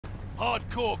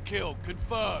Hardcore kill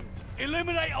confirmed.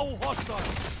 Eliminate all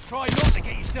hostiles. Try not to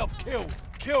get yourself killed.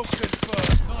 Kill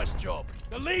confirmed. Nice job.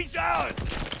 The lead's ours.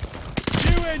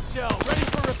 New intel. Ready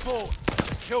for report.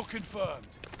 Kill confirmed.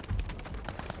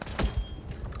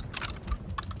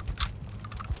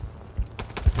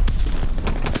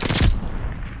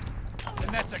 And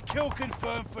that's a kill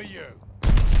confirmed for you.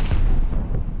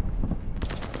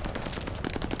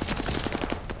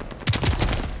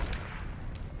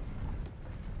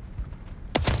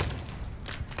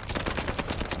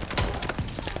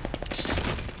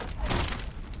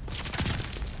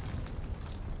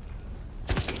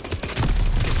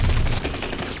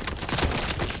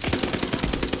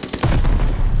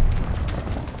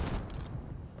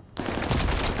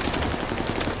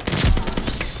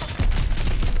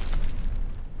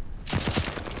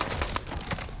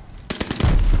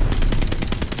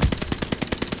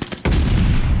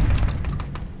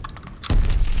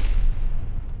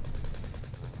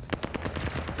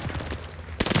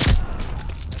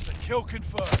 Kill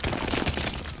confirmed.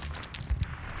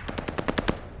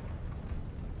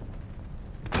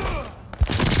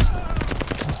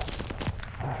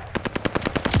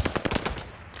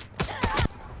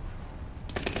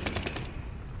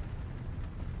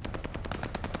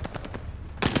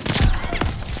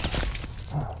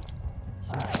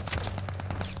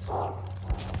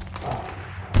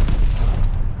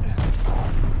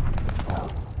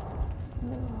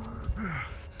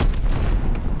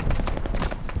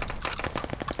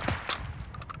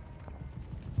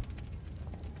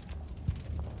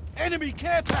 Enemy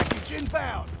care package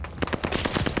inbound!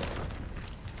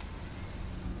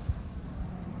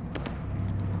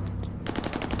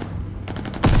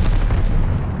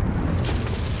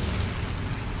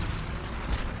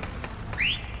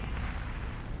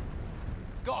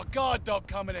 Got a guard dog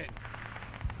coming in.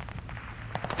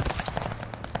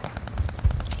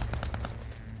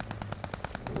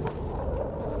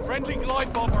 Friendly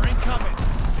glide bomber incoming.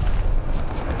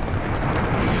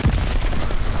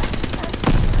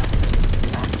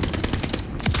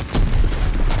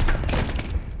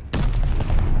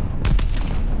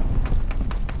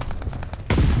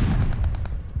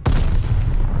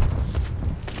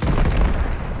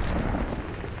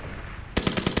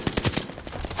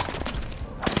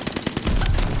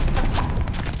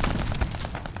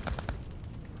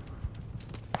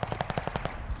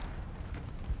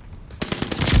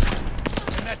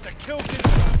 That's a kill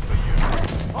confirmed for you.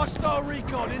 Hostile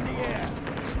recon in the air.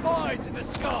 Spies in the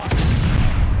sky.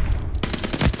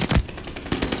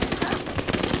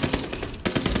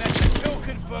 That's a kill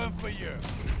confirmed for you.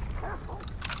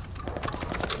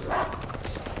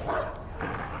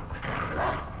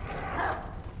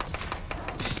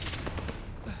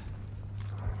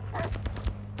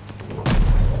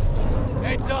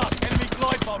 Heads up, enemy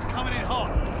glide bomb coming in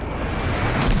hot.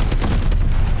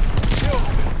 Kill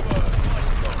confirmed.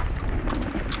 Nice job.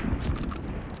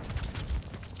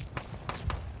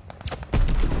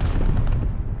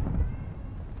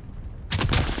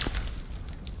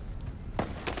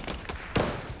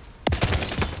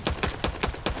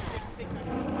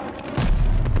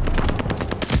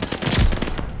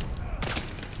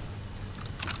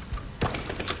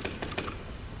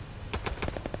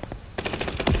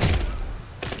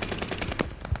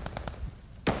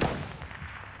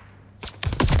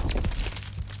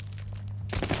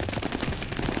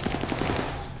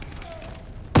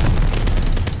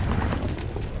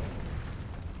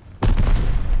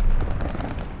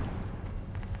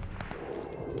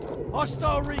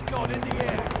 Hostile recon in the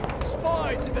air.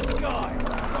 Spies in the sky.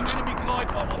 Got an enemy glide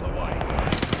bomb on the way.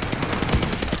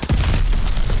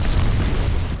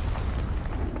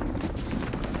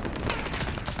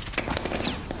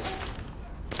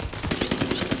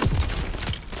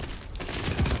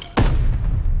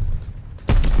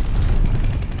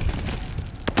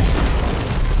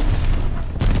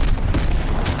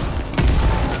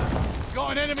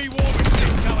 Got an enemy war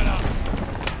machine coming up.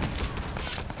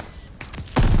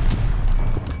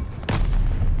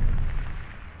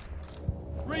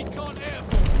 Recon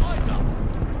airborne, eyes up!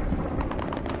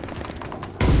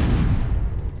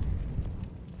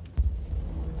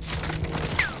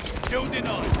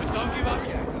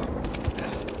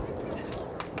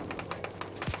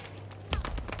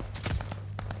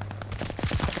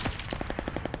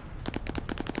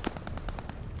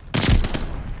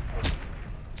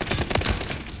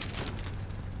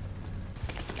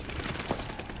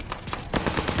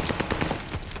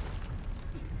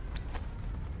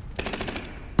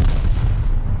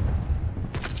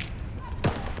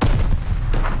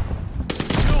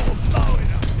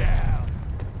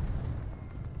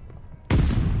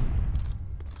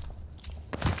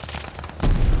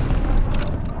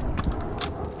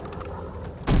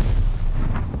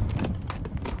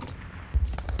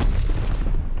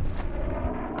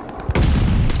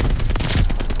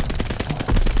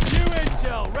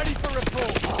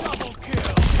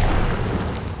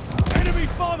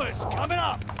 Gas coming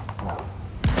up!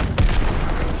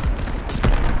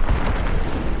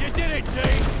 You did it,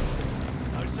 team!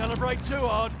 Don't celebrate too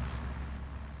hard.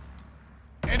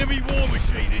 Enemy war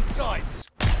machine in sight.